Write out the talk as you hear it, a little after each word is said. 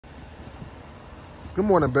Good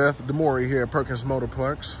morning, Beth. Demore here at Perkins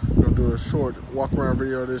Motorplex. We're going to do a short walk-around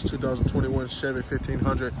video of this 2021 Chevy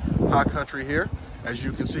 1500 High Country here. As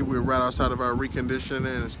you can see, we're right outside of our reconditioning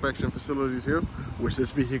and inspection facilities here, which this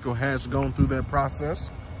vehicle has gone through that process.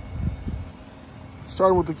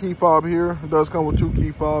 Starting with the key fob here, it does come with two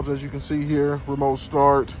key fobs, as you can see here, remote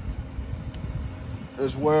start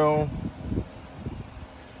as well.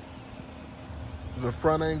 The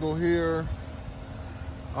front angle here,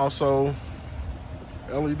 also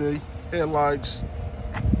LED headlights,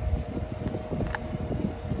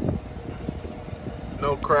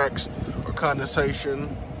 no cracks or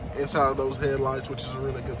condensation inside of those headlights, which is a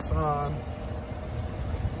really good sign.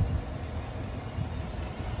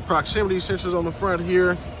 Proximity sensors on the front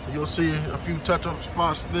here. You'll see a few touch-up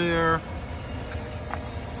spots there,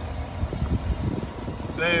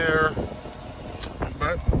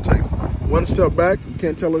 but take one step back, you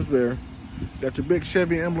can't tell it's there. Got your big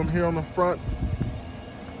Chevy emblem here on the front.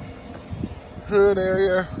 Hood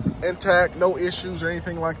area intact, no issues or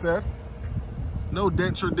anything like that. No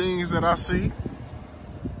dents or dings that I see.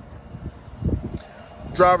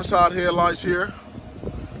 Driver side headlights here.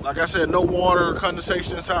 Like I said, no water or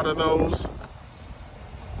condensation inside of those.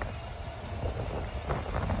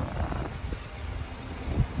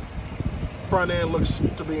 Front end looks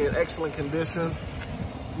to be in excellent condition.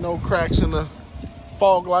 No cracks in the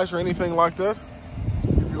fog lights or anything like that.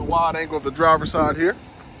 Give you a wide angle of the driver's side here.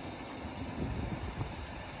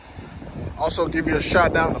 Also give you a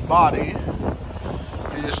shot down the body.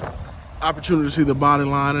 Give you an opportunity to see the body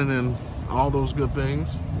lining and all those good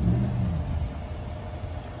things.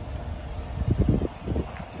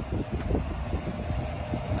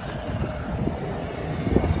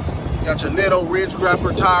 Got your Netto Ridge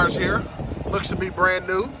Grapper tires here. Looks to be brand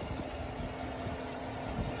new.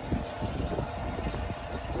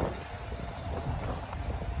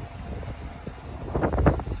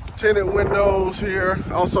 Tinted windows here.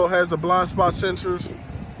 Also has the blind spot sensors.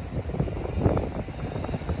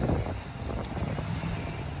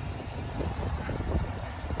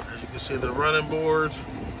 As you can see, the running boards.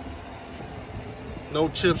 No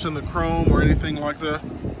chips in the chrome or anything like that.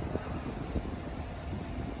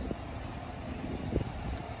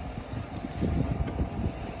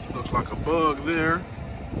 Looks like a bug there.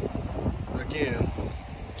 Again,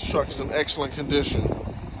 this truck is in excellent condition.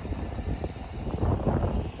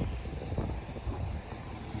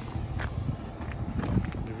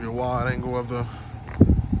 Give you a wide angle of the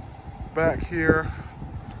back here.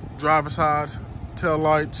 Driver side, tail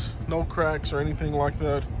lights, no cracks or anything like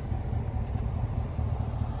that.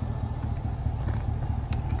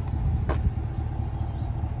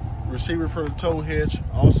 Receiver for the tow hitch,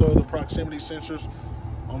 also the proximity sensors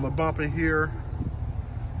on the bumper here.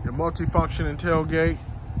 Your multi-function and tailgate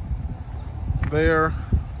there.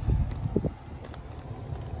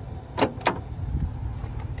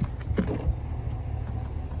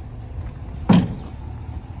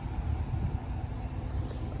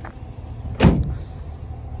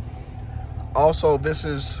 Also, this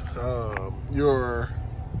is your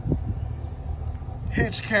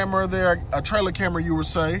hitch camera there, a trailer camera you would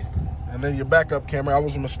say, and then your backup camera. I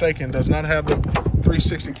was mistaken, does not have the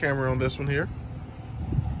 360 camera on this one here.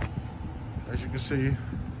 As you can see,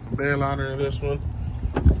 bed liner in this one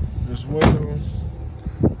as well.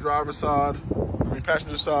 Driver side,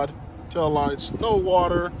 passenger side, tail lights, no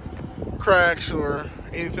water, cracks or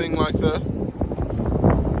anything like that.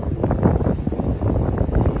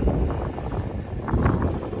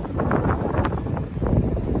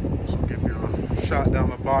 So give you a shot down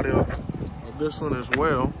the body of this one as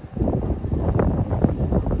well.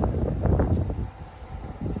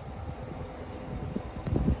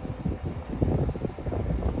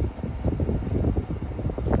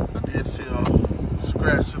 I did see a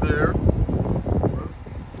scratch there.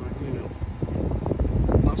 But again,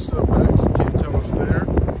 one step back, you can't tell it's there.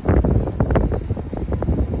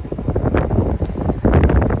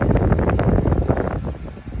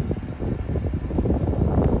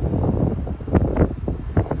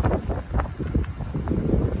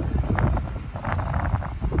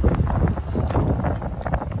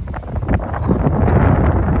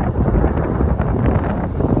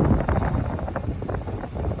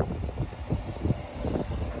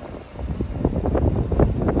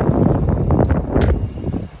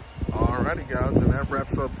 Alrighty guys, and that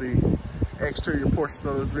wraps up the exterior portion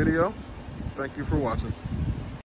of this video. Thank you for watching.